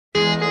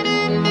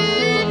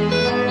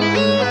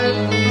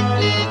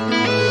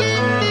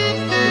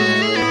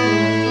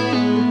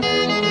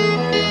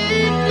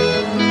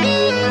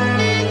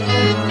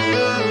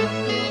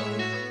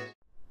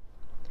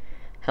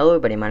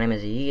buddy, my name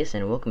is Yeegus,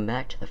 and welcome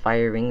back to the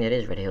fire ring that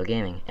is Red Hill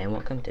Gaming, and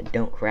welcome to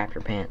Don't Crap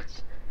Your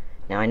Pants.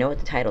 Now, I know what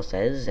the title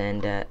says,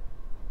 and, I'm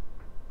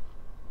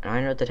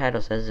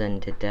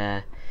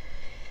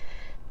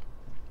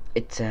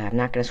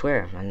not gonna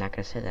swear, I'm not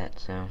gonna say that,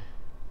 so,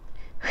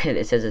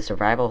 it says a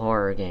survival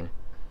horror game.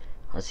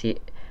 Let's see,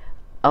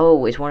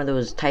 oh, it's one of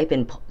those type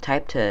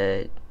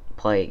to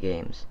play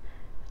games.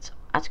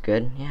 That's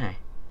good, yeah,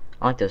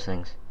 I like those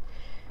things.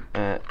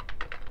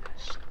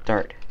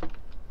 Start.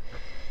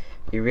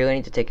 You really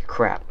need to take a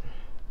crap.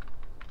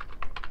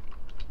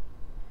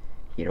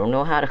 You don't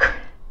know how to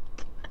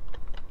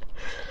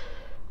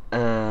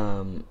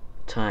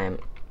time.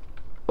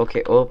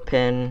 Okay,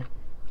 open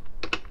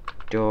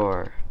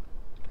door.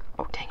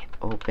 Oh, dang it.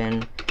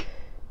 Open.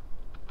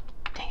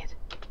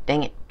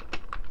 Dang it.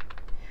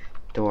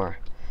 Door.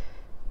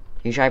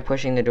 You try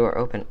pushing the door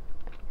open.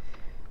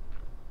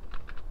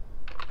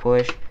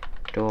 Push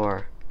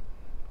door.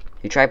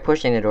 You try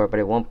pushing the door, but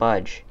it won't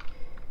budge.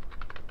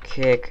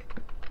 Kick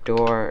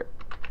door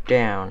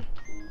down.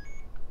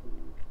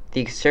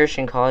 The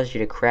exertion caused you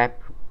to crap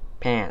your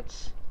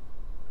pants.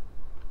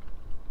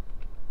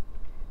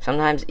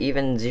 Sometimes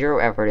even 0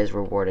 effort is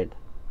rewarded.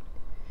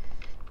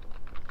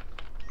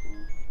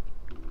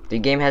 The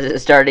game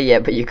hasn't started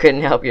yet, but you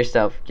couldn't help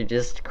yourself. You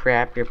just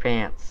crap your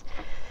pants.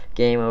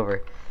 Game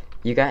over.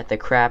 You got the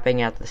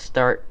crapping at the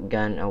starting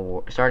gun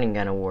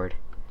award.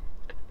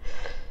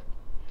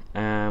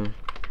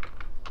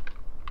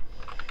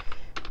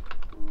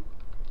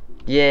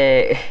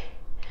 Yay.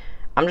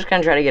 I'm just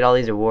gonna try to get all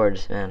these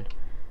awards, man.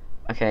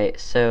 Okay,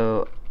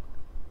 so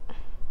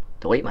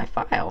delete my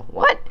file.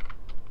 What?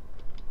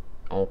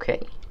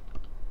 Okay.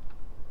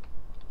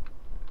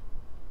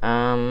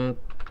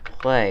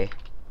 Play.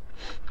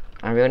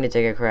 I really need to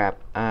take a crap.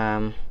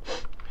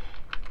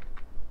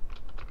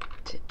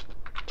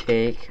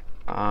 Take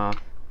off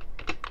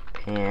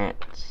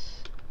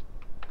pants.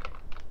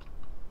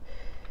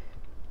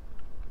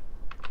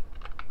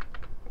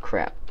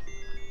 Crap.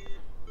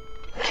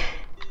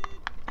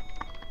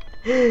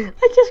 I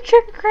just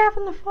took a crap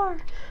on the floor.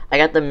 I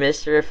got the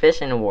Mr.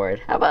 Efficient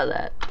Award. How about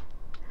that?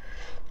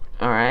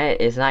 Alright,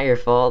 it's not your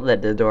fault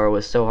that the door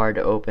was so hard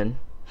to open.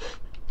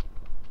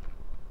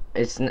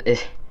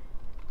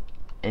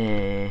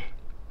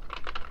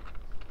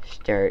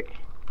 Start.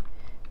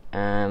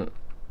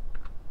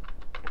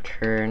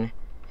 Turn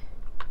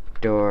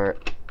door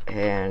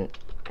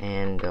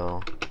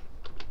handle.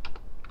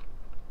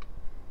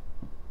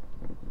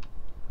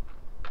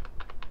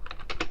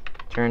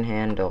 Turn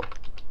handle.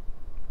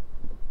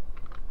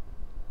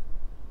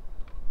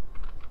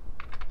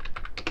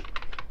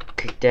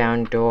 Kick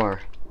down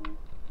door.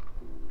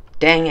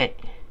 Dang it.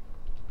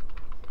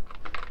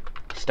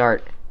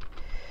 Start.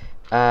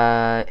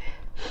 What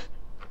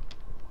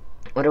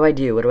do I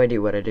do?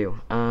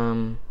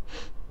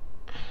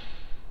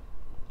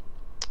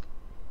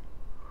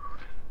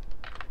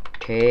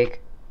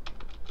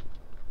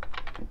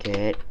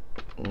 Get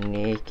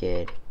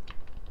naked.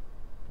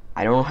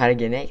 I don't know how to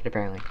get naked,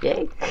 apparently.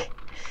 Yay.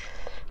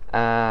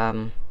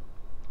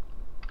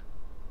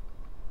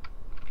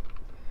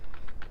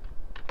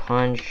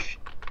 Punch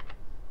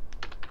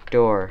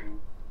door.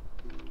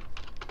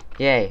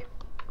 Yay.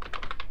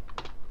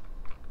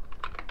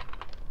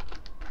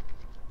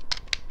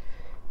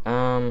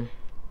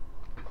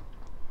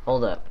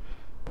 Hold up.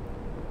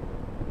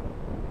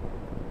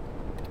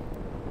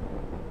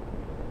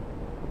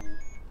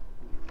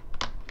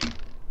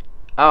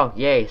 Oh,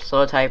 yay,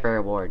 slow typer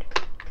award.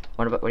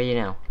 What do you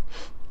know?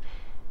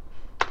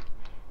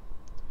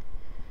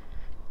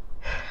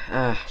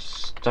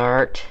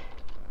 Start.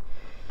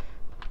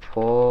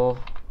 Pull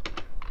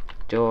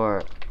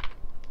door.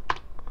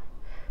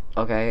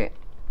 Okay.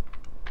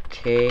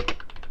 Take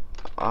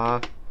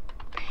off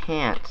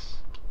pants.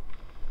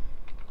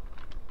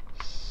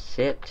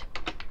 Sit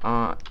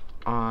on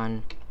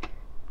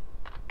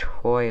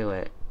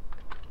toilet.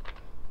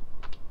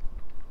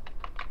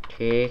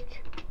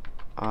 Take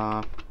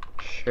off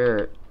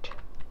shirt.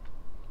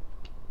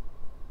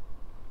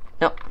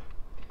 No.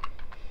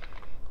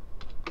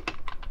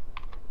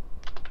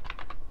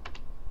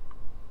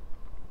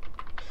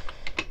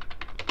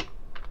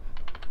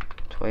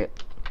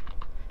 Toilet.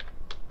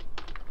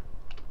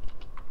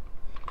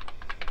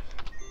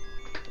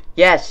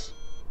 Yes!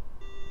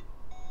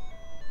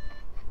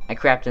 I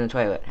crapped in the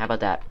toilet. How about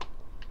that?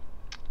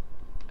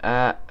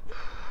 I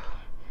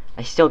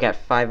still got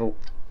 5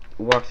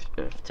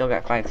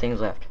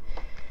 things left.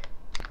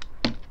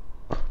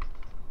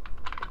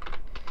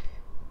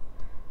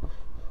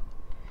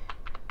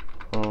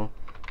 Pull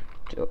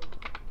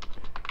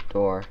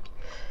door.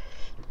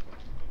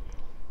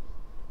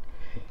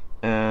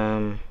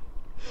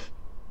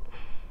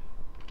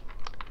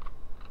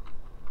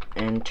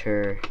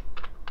 Enter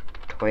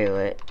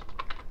toilet.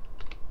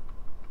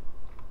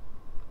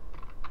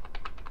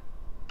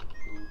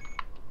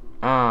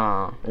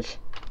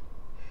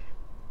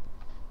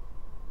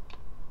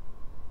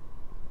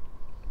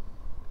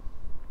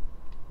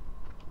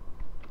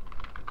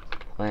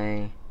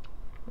 Play.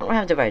 I don't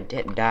have to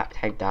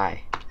type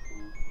die.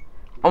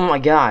 Oh my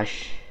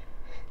gosh.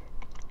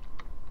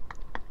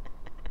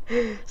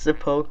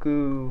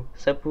 Seppuku.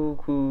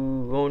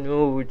 Seppuku. Oh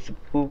no, it's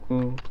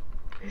seppuku.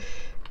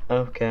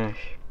 Oh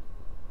gosh.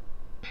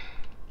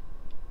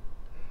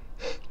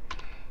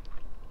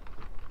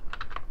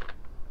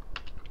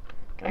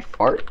 Can I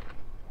fart?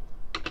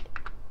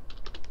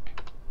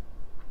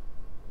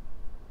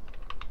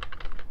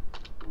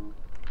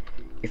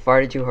 You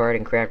farted too hard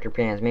and crapped your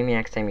pants. Maybe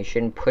next time you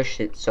shouldn't push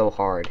it so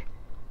hard.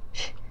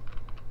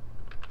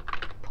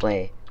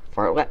 Play.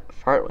 Fart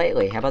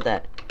lightly. How about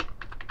that?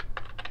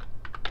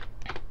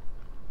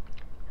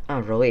 Oh,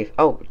 relief.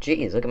 Oh,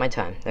 jeez, look at my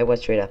time. That was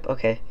straight up.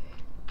 Okay.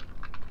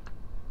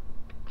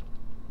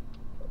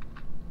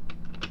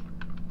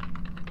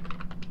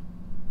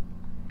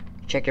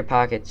 Check your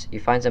pockets. You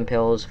find some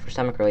pills for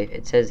stomach relief.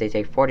 It says they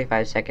take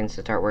 45 seconds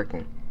to start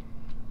working.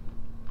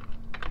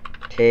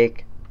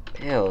 Take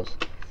pills.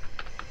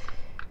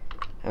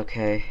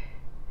 Okay.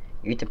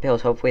 You eat the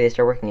pills. Hopefully they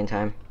start working in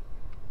time.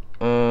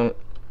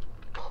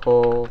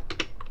 Pull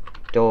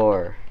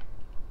door.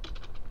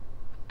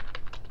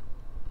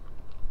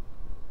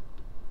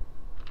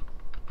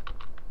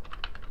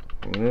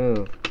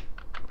 Remove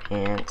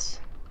pants.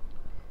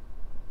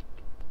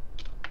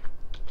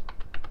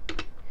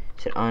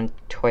 Sit on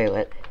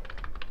toilet.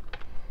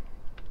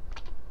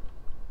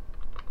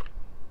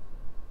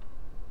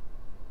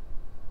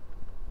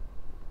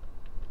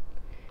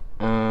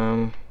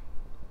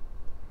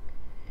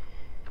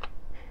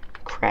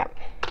 Crap.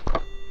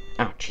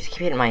 Oh, jeez, keep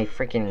hitting my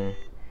freaking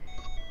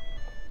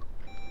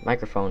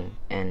microphone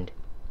end.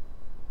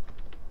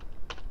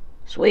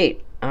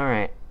 Sweet.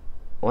 Alright.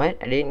 What?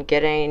 I didn't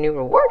get any new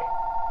reward?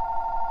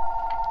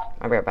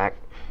 I'll be right back.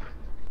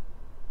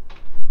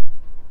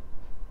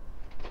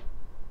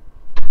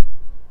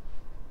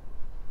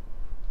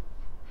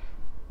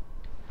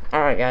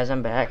 Alright guys,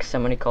 I'm back.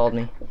 Somebody called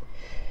me.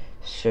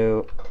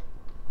 So,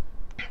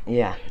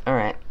 yeah.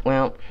 Alright.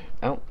 Well,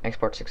 oh,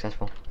 export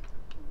successful.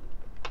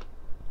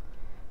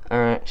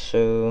 Alright,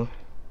 so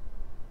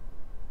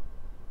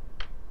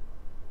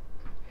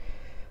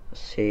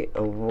let's see,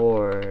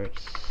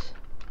 awards.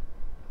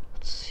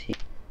 Let's see.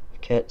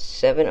 Got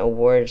 7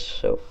 awards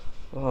so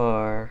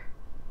far.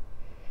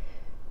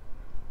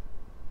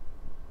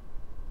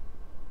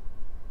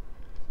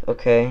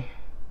 Okay.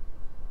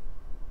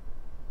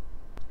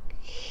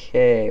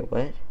 Okay,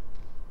 what?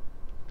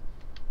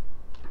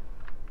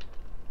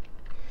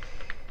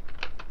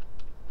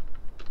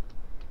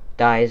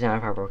 Die is not a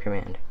proper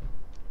command.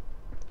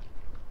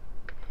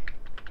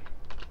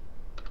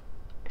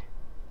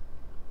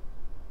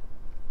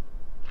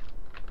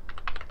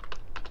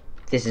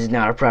 This is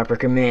not a proper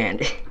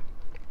command.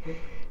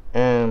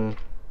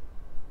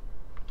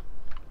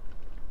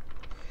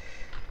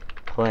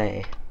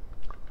 Play.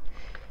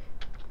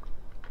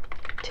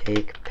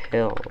 Take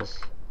pills.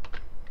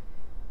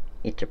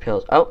 Eat your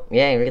pills. Oh,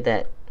 yeah, look at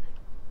that.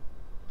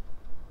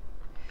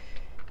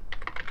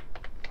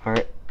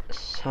 Fart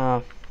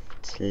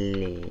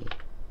softly.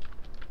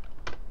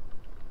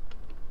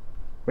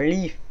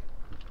 Relief.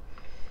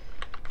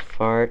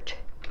 Fart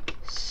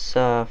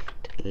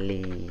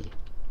softly.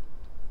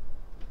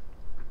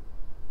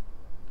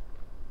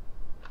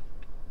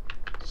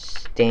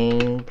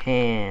 Stain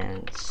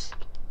pants.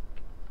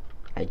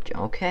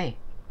 Okay.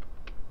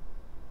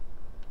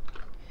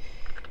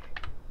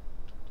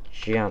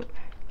 Jump.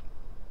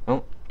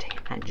 Oh,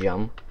 damn, not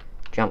jump.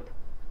 Jump.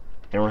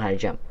 I don't know how to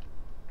jump.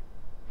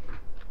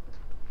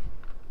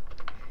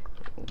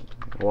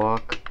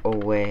 Walk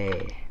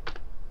away.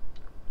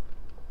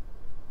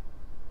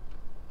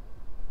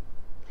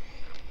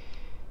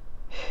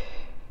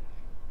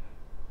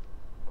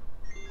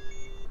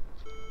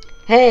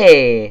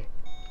 Hey!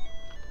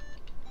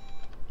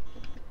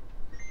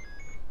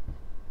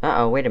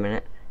 Uh-oh, wait a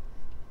minute.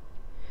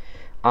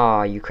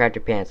 Aw, you crapped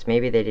your pants.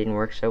 Maybe they didn't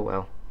work so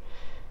well.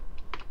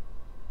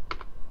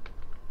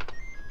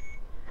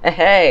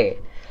 Hey!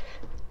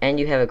 And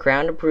you have a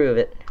crown to prove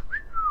it.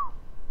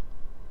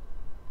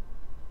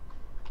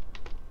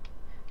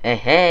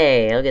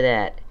 Hey, look at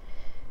that.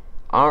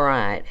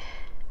 Alright.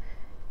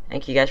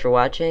 Thank you guys for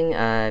watching.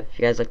 If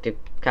you guys like the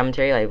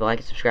commentary, like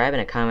and subscribe,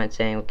 and a comment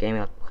saying what game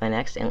you'll play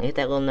next, and hit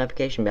that little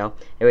notification bell.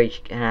 That way you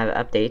can have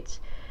updates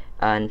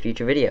on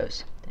future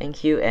videos.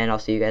 Thank you, and I'll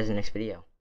see you guys in the next video.